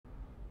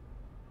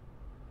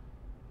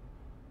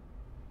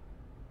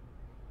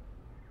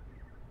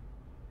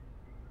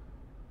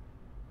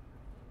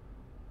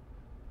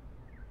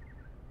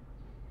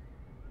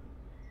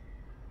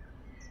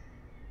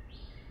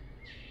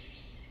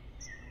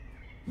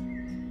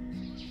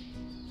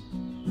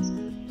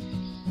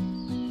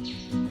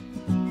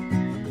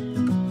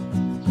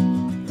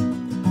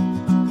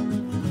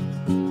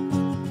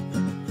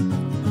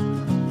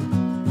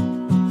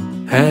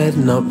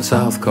heading up the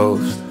south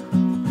coast,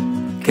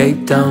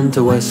 Cape Town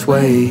to West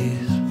Ways.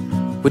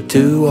 We're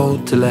too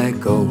old to let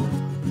go,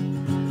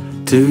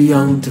 too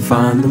young to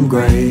find them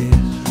graves.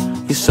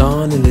 You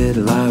sonny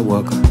little light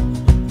worker,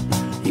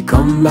 you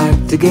come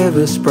back to give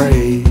us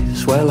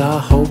praise. Well, I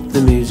hope the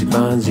music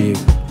finds you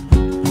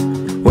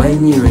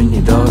when you're in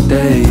your dark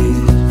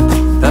days.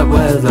 That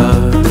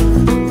weather,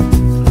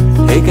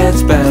 it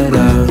gets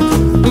better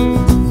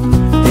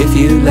if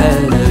you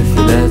let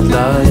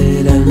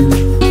light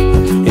in.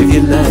 If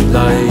you let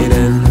light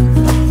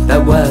in.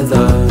 That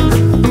weather,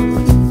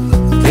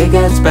 it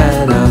gets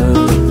better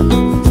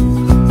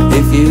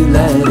if you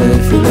let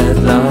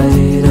light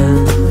in.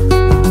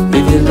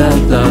 If you let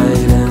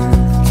light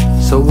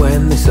in. So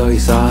when they saw your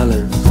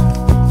silence,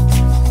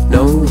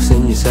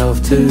 noticing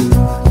yourself too.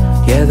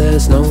 Yeah,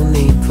 there's no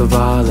need for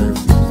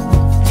violence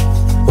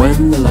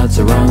when the light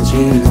surrounds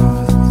you.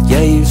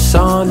 Yeah, you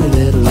saw me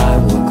little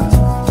light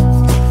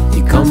worker,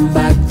 you come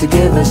back to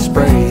give us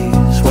praise.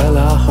 Well,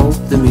 I hope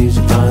the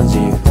music finds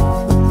you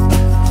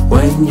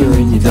when you're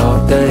in your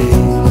dark days.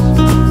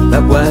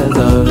 That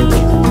weather,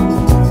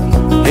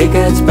 it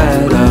gets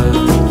better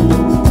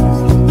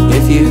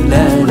if you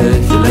let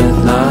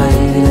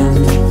light in.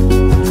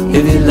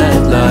 If you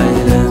let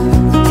light in.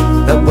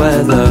 That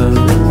weather,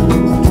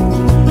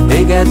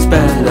 it gets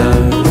better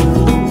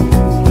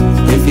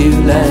if you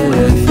let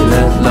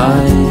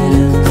light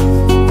in.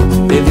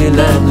 If you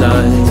let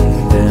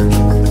light in.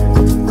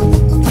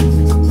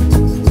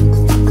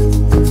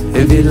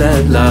 If you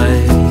let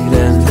light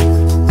in.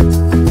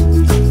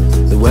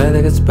 The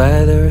weather gets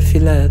better if you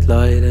let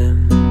light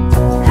in.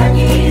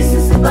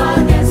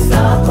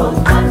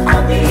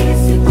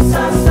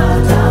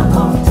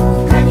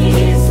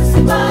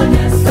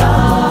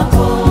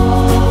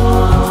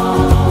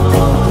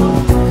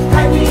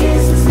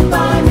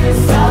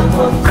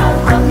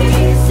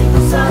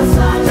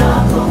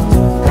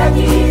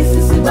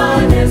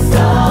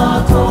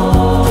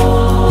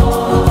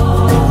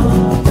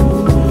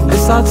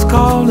 This light's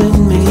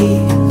calling me.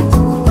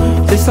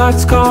 This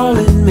light's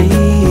calling me.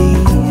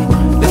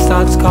 This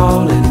light's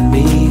calling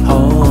me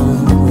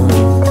home.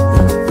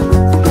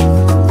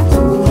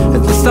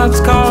 This light's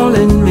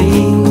calling me.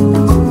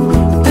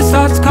 This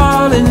light's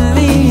calling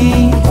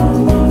me.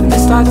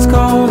 This light's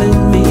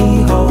calling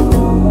me home.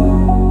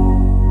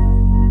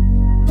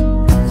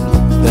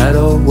 That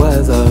old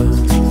weather,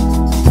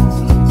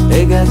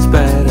 it gets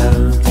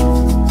better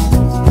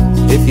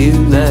if you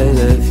let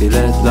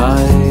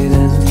light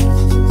in.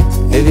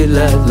 If you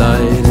let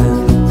light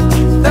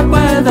in. That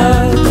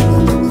weather,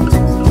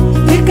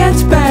 it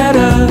gets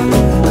better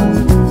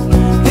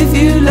if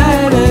you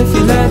let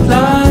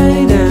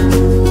light in.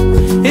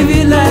 If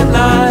you let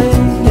light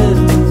in.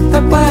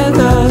 That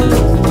weather,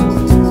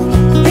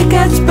 it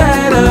gets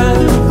better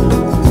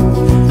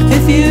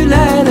if you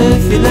let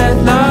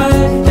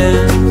light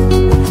in.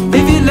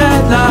 If you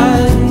let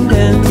light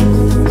in.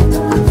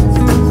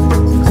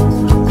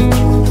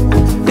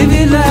 If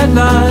you let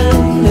light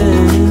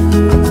in.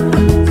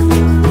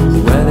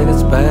 The weather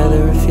gets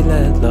better if you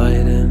let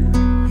light in.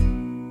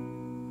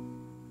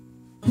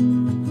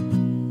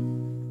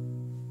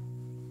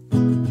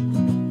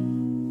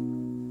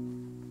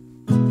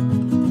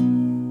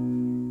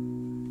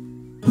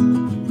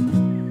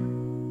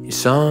 You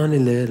sonny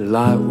little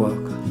light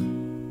worker,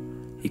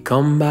 you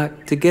come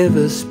back to give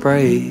us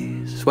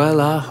praise.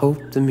 Well, I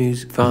hope the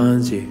music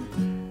finds you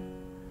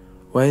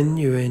when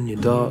you're in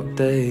your dark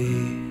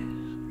days.